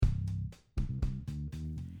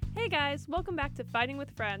Hey guys, welcome back to Fighting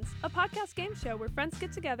with Friends, a podcast game show where friends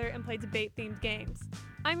get together and play debate-themed games.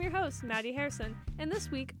 I'm your host, Maddie Harrison, and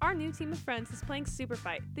this week, our new team of friends is playing Super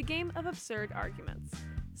Fight, the game of absurd arguments.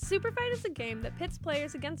 Super Fight is a game that pits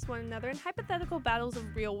players against one another in hypothetical battles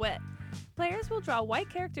of real wit. Players will draw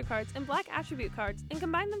white character cards and black attribute cards and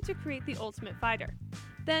combine them to create the ultimate fighter.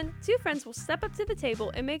 Then, two friends will step up to the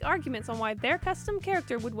table and make arguments on why their custom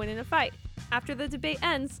character would win in a fight. After the debate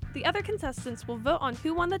ends, the other contestants will vote on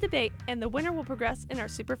who won the debate, and the winner will progress in our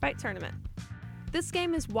Super Fight tournament. This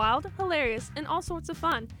game is wild, hilarious, and all sorts of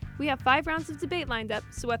fun. We have 5 rounds of debate lined up,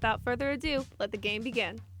 so without further ado, let the game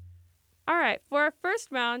begin. Alright, for our first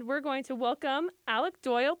round, we're going to welcome Alec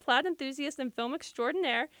Doyle, plaid enthusiast and film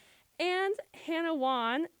extraordinaire, and Hannah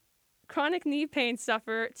Wan, chronic knee pain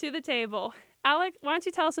sufferer, to the table. Alec, why don't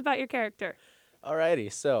you tell us about your character?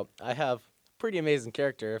 Alrighty, so I have a pretty amazing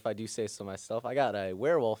character, if I do say so myself. I got a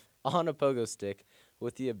werewolf on a pogo stick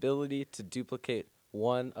with the ability to duplicate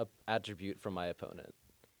one attribute from my opponent.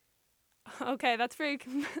 Okay, that's pretty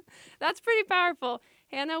powerful.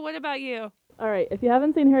 Hannah, what about you? All right, if you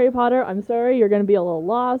haven't seen Harry Potter, I'm sorry, you're going to be a little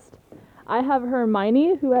lost. I have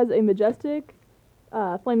Hermione, who has a majestic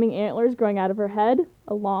flaming antlers growing out of her head,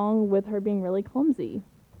 along with her being really clumsy.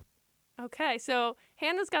 Okay, so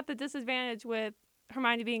Hannah's got the disadvantage with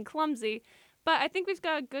Hermione being clumsy, but I think we've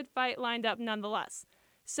got a good fight lined up nonetheless.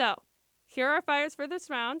 So, here are our fighters for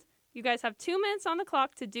this round. You guys have 2 minutes on the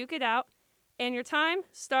clock to duke it out, and your time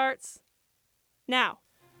starts now.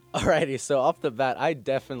 Alrighty, so off the bat, I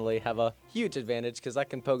definitely have a huge advantage because I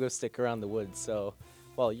can pogo stick around the woods, so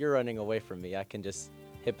while you're running away from me, I can just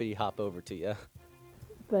hippity hop over to you.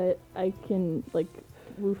 But I can,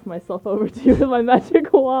 woof myself over to you with my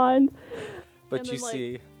magic wand. But you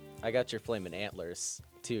see, I got your flaming antlers,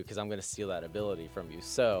 too, because I'm going to steal that ability from you.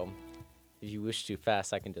 So, if you wish too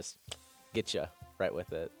fast, I can just get you right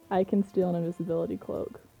with it. I can steal an invisibility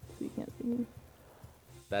cloak, so you can't see me.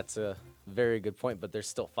 That's a very good point, but there's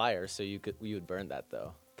still fire, so you would burn that,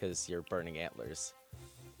 though, because you're burning antlers.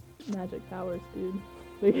 Magic powers, dude.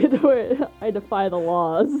 We get to where I defy the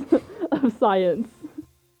laws of science.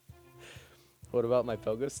 What about my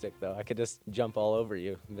pogo stick, though? I could just jump all over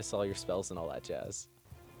you, miss all your spells and all that jazz.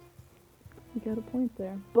 You got a point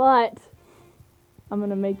there. But I'm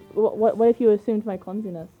gonna make. What if you assumed my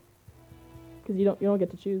clumsiness? Because you don't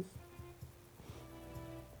get to choose.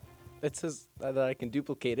 It says that I can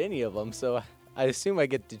duplicate any of them, so I assume I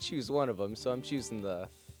get to choose one of them. So I'm choosing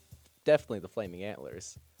definitely the flaming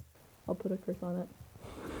antlers. I'll put a curse on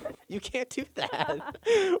it. You can't do that.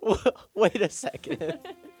 Wait a second.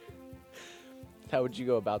 How would you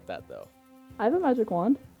go about that, though? I have a magic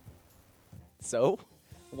wand. So?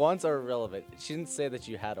 Wands are irrelevant. She didn't say that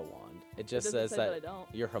you had a wand. It just says that I don't.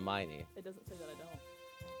 you're Hermione. It doesn't say that I don't.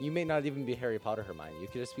 You may not even be Harry Potter Hermione. You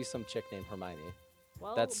could just be some chick named Hermione.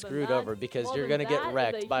 Well, That's screwed over because you're going to that get is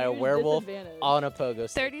wrecked a by a huge werewolf disadvantage. on a pogo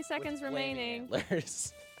stick. 30 seconds with flaming remaining.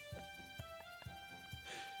 antlers.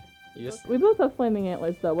 We both have flaming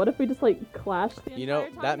antlers, though. What if we just, clash the You know,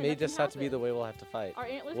 entire time that and may nothing just have to be the happens? way we'll have to fight. Our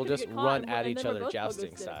antlers We'll could just get caught run and at then each we're other both pogo jousting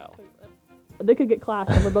sticks. style. They could get clashed,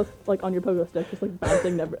 and we're both, on your pogo stick, just,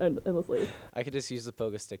 bouncing endlessly. I could just use the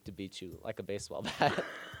pogo stick to beat you like a baseball bat.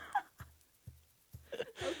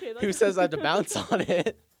 Okay, Who says I have to bounce on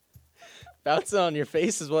it? Bouncing on your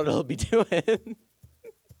face is what it'll be doing.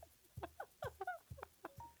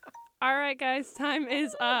 All right, guys, time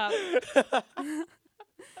is up.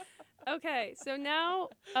 Okay, so now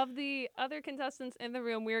of the other contestants in the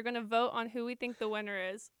room, we are going to vote on who we think the winner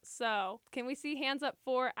is. So, can we see hands up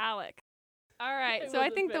for Alec? All right, It so I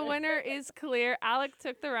wasn't think the fair. winner is clear. Alec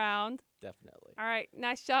took the round. Definitely. All right,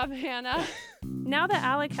 nice job, Hannah. Now that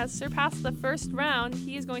Alec has surpassed the first round,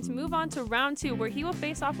 he is going to move on to round 2, where he will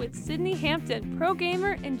face off with Sydney Hampton, pro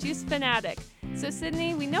gamer and juice fanatic. So,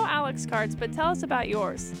 Sydney, we know Alec's cards, but tell us about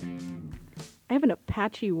yours. I have an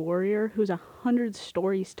Apache warrior who's 100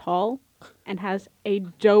 stories tall and has a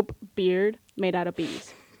dope beard made out of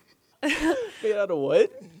bees. Made out of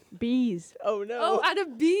what? Bees. Oh, no. Oh, out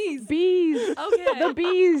of bees. Bees. Okay. The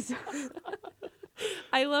bees.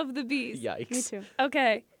 I love the bees. Yikes. Me too.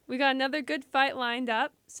 Okay, we got another good fight lined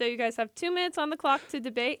up. So you guys have 2 minutes on the clock to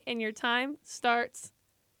debate, and your time starts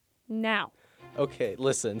now. Okay,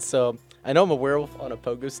 listen, so I know I'm a werewolf on a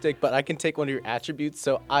pogo stick, but I can take one of your attributes,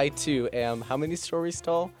 so I too am how many stories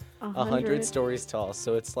tall? 100 stories tall,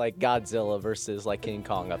 so it's like Godzilla versus like King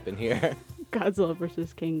Kong up in here. Godzilla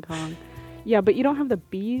versus King Kong. Yeah, but you don't have the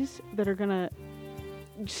bees that are gonna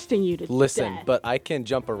sting you to Listen, death. but I can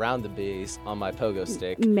jump around the bees on my pogo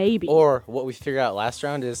stick. Maybe. Or what we figured out last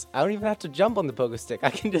round is I don't even have to jump on the pogo stick.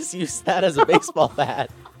 I can just use that as a baseball bat.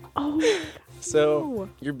 Oh, So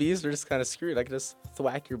your bees are just kind of screwed. I could just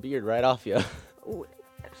thwack your beard right off you.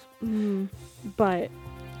 But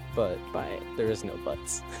But there is no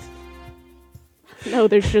buts. no,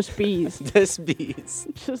 there's just bees. Just bees.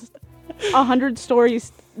 Just 100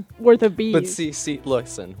 stories worth of bees. But see,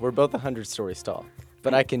 listen, we're both 100 stories tall.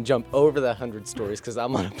 But I can jump over the 100 stories because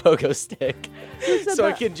I'm on a pogo stick. So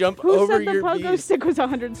I can jump over Who said your the pogo bees. stick was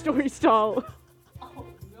 100 stories tall?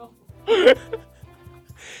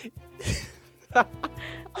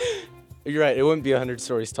 You're right. It wouldn't be 100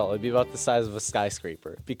 stories tall. It'd be about the size of a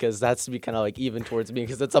skyscraper because that's to be kind of like even towards me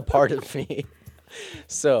because it's a part of me.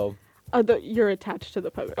 So You're attached to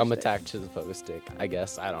the pogo I'm stick. attached to the pogo stick, I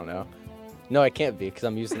guess. I don't know. No, I can't be because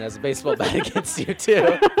I'm using it as a baseball bat against you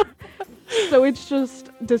too. So it's just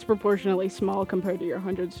disproportionately small compared to your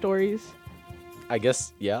 100 stories. I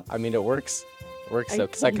guess, yeah. I mean, it works. It works though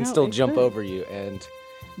because I you can know, still it jump could. over you and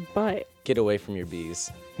But get away from your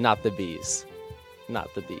bees. Not the bees.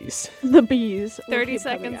 Not the bees. the bees. will 30 keep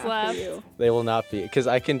coming seconds after left. you. They will not be because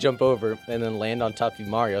I can jump over and then land on top of you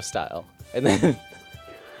Mario style and then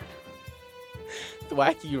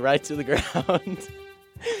whack you right to the ground.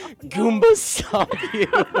 Goomba stomp you.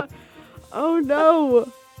 Oh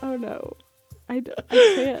no! Oh no! I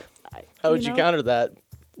can't. How would you know, counter that?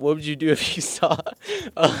 What would you do if you saw a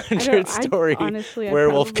I 100-story honestly, I'd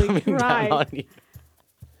werewolf probably coming cry. down on you?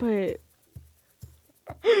 But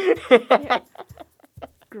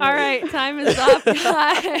All right, time is up,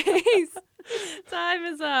 guys. Time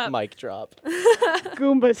is up. Mic drop.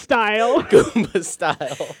 Goomba style. Goomba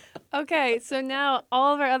style. Okay, so now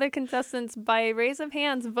all of our other contestants, by a raise of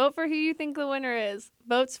hands, vote for who you think the winner is.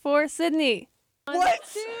 Votes for Sydney. What?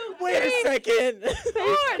 Wait a second.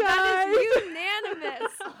 That is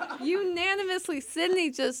unanimous. Unanimously, Sydney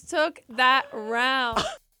just took that round.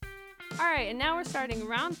 All right, and now we're starting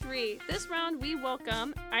round 3. This round, we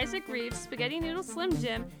welcome Isaac Reeves, Spaghetti Noodle Slim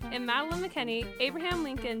Jim, and Madeline McKinney, Abraham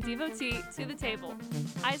Lincoln devotee, to the table.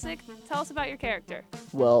 Isaac, tell us about your character.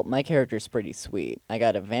 Well, my character's pretty sweet. I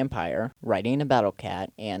got a vampire riding a battle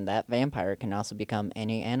cat, and that vampire can also become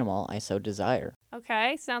any animal I so desire.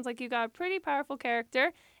 Okay, sounds like you got a pretty powerful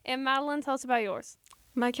character. And Madeline, tell us about yours.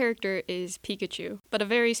 My character is Pikachu, but a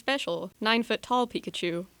very special 9-foot-tall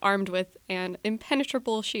Pikachu armed with an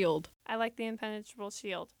impenetrable shield. I like the impenetrable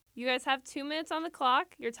shield. You guys have 2 minutes on the clock.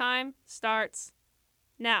 Your time starts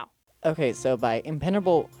now. Okay, so by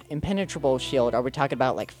impenetrable shield, are we talking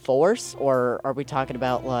about like force, or are we talking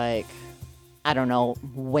about like, I don't know,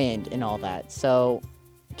 wind and all that? So,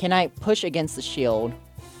 can I push against the shield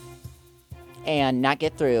and not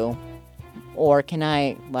get through, or can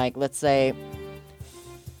I, like, let's say,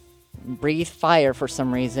 breathe fire for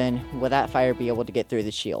some reason? Will that fire be able to get through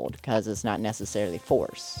the shield because it's not necessarily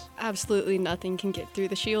force? Absolutely nothing can get through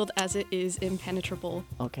the shield as it is impenetrable.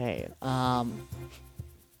 Okay, how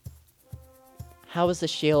is the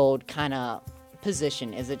shield kind of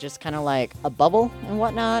positioned? Is it just kind of like a bubble and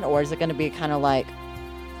whatnot, or is it going to be kind of like,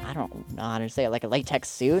 I don't know how to say it, like a latex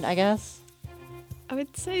suit, I guess? I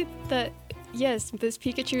would say that, yes, this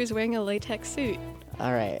Pikachu is wearing a latex suit.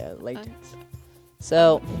 All right, latex.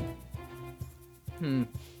 So, all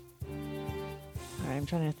right, I'm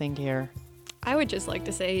trying to think here. I would just like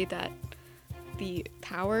to say that the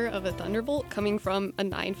power of a Thunderbolt coming from a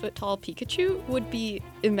 9-foot-tall Pikachu would be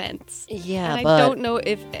immense. Yeah, and but I don't know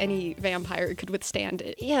if any vampire could withstand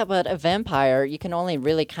it. yeah, but a vampire, you can only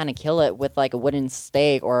really kind of kill it with like a wooden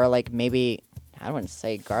stake, or like maybe, I wouldn't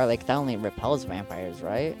say garlic. That only repels vampires,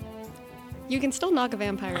 right? You can still knock a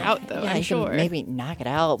vampire out, though, Yeah, I'm you sure. can maybe knock it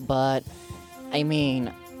out, but I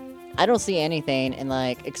mean, I don't see anything in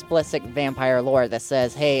like explicit vampire lore that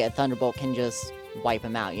says, hey, a thunderbolt can just wipe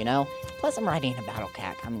him out, you know? Plus, I'm riding a battle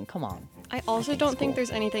cat. I mean, come on. I also think don't it's think cool.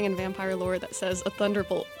 there's anything in vampire lore that says a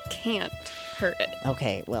Thunderbolt can't hurt it.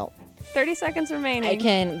 Okay, well, 30 seconds remaining. I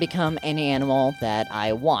can become any animal that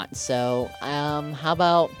I want. So, how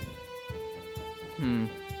about,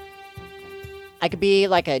 I could be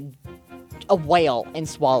like a whale and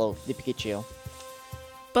swallow the Pikachu.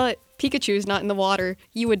 But Pikachu's not in the water.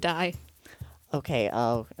 You would die. Okay,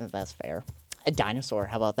 oh, that's fair. A dinosaur,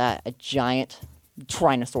 how about that? A giant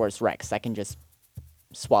Tyrannosaurus Rex that can just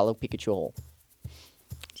swallow Pikachu whole.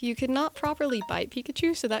 You could not properly bite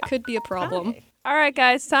Pikachu, so that could be a problem. All right,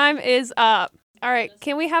 guys, time is up. All right,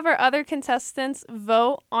 can we have our other contestants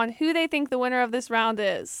vote on who they think the winner of this round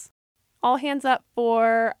is? All hands up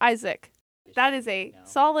for Isaac. That is a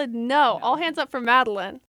solid no. All hands up for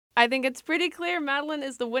Madeline. I think it's pretty clear Madeline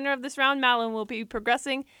is the winner of this round. Madeline will be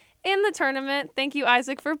progressing in the tournament. Thank you,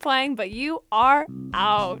 Isaac, for playing, but you are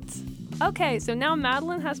out. Okay, so now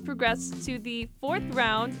Madeline has progressed to the 4th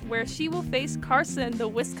round where she will face Carson, the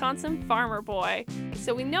Wisconsin farmer boy.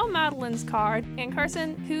 So we know Madeline's card, and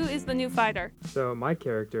Carson, who is the new fighter? So my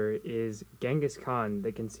character is Genghis Khan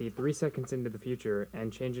that can see 3 seconds into the future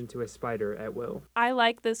and change into a spider at will. I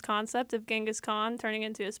like this concept of Genghis Khan turning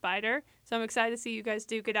into a spider, so I'm excited to see you guys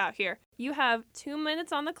duke it out here. You have 2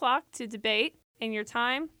 minutes on the clock to debate, and your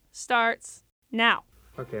time starts now.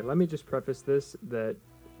 Okay, let me just preface this that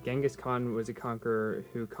Genghis Khan was a conqueror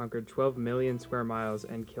who conquered 12 million square miles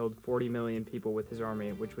and killed 40 million people with his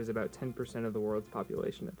army, which was about 10% of the world's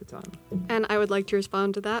population at the time. And I would like to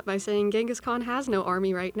respond to that by saying Genghis Khan has no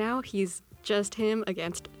army right now. He's just him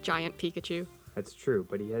against giant Pikachu. That's true,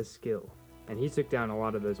 but he has skill. And he took down a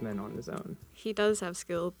lot of those men on his own. He does have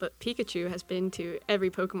skill, but Pikachu has been to every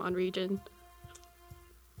Pokemon region.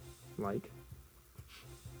 Like?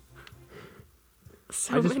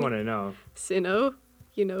 So I just many. want to know. Sinnoh,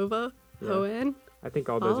 Unova, Yeah. Hoenn. I think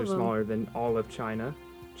all All those of are them. smaller than all of China.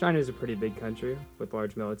 China is a pretty big country with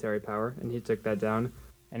large military power, and he took that down.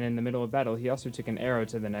 And in the middle of battle, he also took an arrow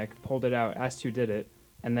to the neck, pulled it out, asked who did it,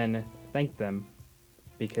 and then thanked them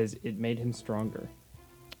because it made him stronger.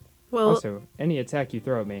 Well, Also, any attack you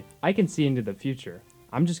throw at me, I can see into the future.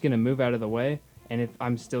 I'm just gonna move out of the way, and if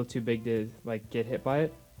I'm still too big to get hit by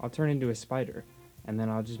it, I'll turn into a spider, and then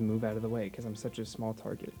I'll just move out of the way because I'm such a small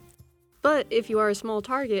target. but if you are a small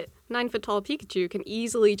target, 9-foot-tall Pikachu can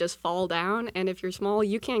easily just fall down, and if you're small,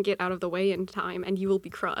 you can't get out of the way in time, and you will be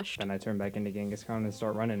crushed. Then I turn back into Genghis Khan and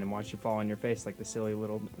start running and watch you fall on your face like the silly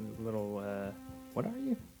little, what are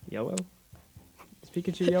you? Yellow? Is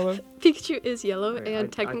Pikachu yellow? Pikachu is yellow Right, and I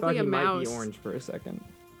technically thought he a might mouse. be orange for a second.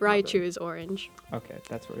 Raichu is orange. Okay,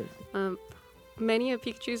 that's what it is. Many of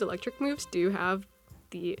Pikachu's electric moves do have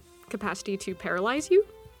the capacity to paralyze you,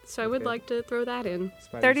 so I would Okay. like to throw that in.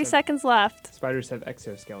 Spiders 30 have- seconds left. Spiders have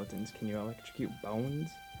exoskeletons. Can you electrocute bones?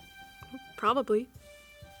 Probably.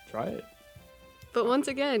 Try it. But once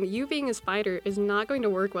again, you being a spider is not going to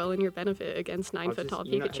work well in your benefit against I'll 9-foot-tall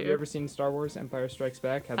just- Pikachu. Have you ever seen Star Wars Empire Strikes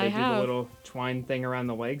Back? How I they do the have. little twine thing around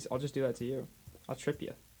the legs? I'll just do that to you. I'll trip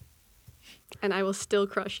you. And I will still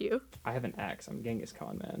crush you. I have an axe. I'm Genghis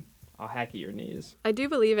Khan, man. I'll hack at your knees. I do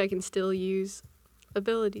believe I can still use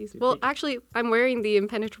abilities. Dude, Well, Pik- actually, I'm wearing the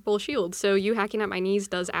impenetrable shield, so you hacking at my knees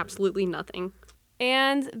does absolutely nothing.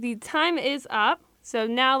 And the time is up. So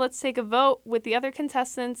now let's take a vote with the other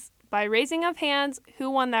contestants by raising of hands who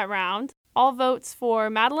won that round. All votes for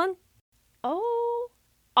Madeline. Oh,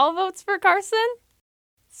 all votes for Carson.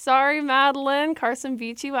 Sorry, Madeline. Carson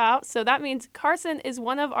beat you out. So that means Carson is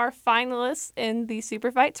one of our finalists in the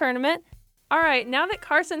Super Fight tournament. All right, now that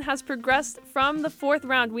Carson has progressed from the 4th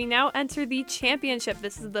round, we now enter the championship.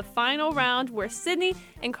 This is the final round where Sydney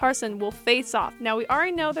and Carson will face off. Now, we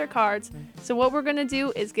already know their cards, so what we're going to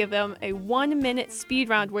do is give them a 1-minute speed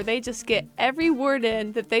round where they just get every word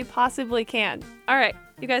in that they possibly can. All right,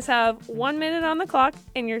 you guys have 1 minute on the clock,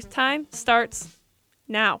 and your time starts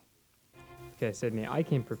now. Okay, Sydney, I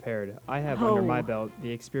came prepared. I have under my belt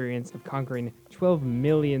the experience of conquering 12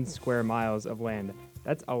 million square miles of land.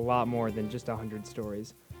 That's a lot more than just 100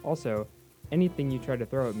 stories. Also, anything you try to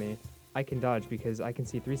throw at me, I can dodge because I can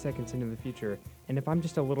see 3 seconds into the future. And if I'm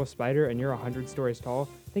just a little spider and you're 100 stories tall,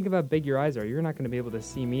 think of how big your eyes are. You're not going to be able to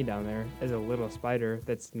see me down there as a little spider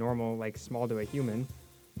that's normal, like small to a human.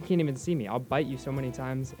 You can't even see me. I'll bite you so many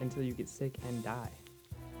times until you get sick and die.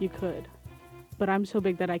 You could. But I'm so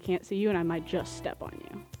big that I can't see you and I might just step on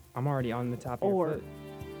you. I'm already on the top of Or- your foot.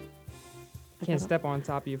 You can't step on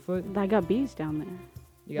top of your foot. I got bees down there.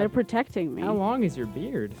 You They're got, protecting me. how long is your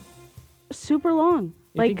beard? Super long.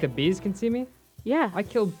 You think the bees can see me? Yeah. I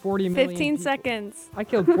killed 40 million 15 people. seconds. I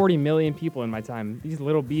killed 40 million people in my time. These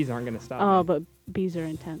little bees aren't going to stop Oh, me. but bees are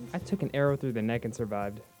intense. I took an arrow through the neck and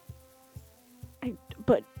survived.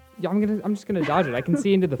 But, Yeah, I'm just gonna dodge it. I can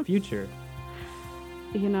see into the future.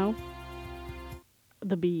 you know,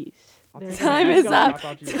 the bees. I'll They're take gonna Time my is axe up. off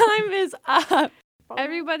after you- Time is up.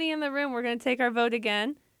 Everybody in the room, we're going to take our vote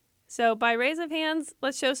again. So by raise of hands,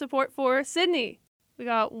 let's show support for Sydney. We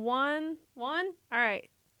got one. All right.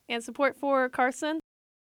 And support for Carson.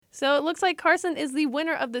 So it looks like Carson is the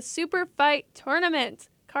winner of the Super Fight tournament.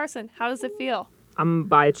 Carson, how does it feel? I'm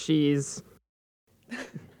by cheese.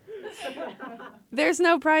 There's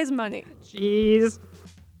no prize money. Cheese.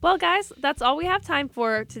 Well, guys, that's all we have time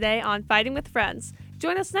for today on Fighting with Friends.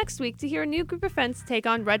 Join us next week to hear a new group of friends take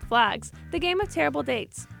on Red Flags, the game of terrible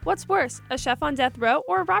dates. What's worse, a chef on death row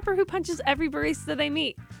or a rapper who punches every barista they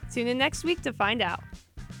meet? Tune in next week to find out.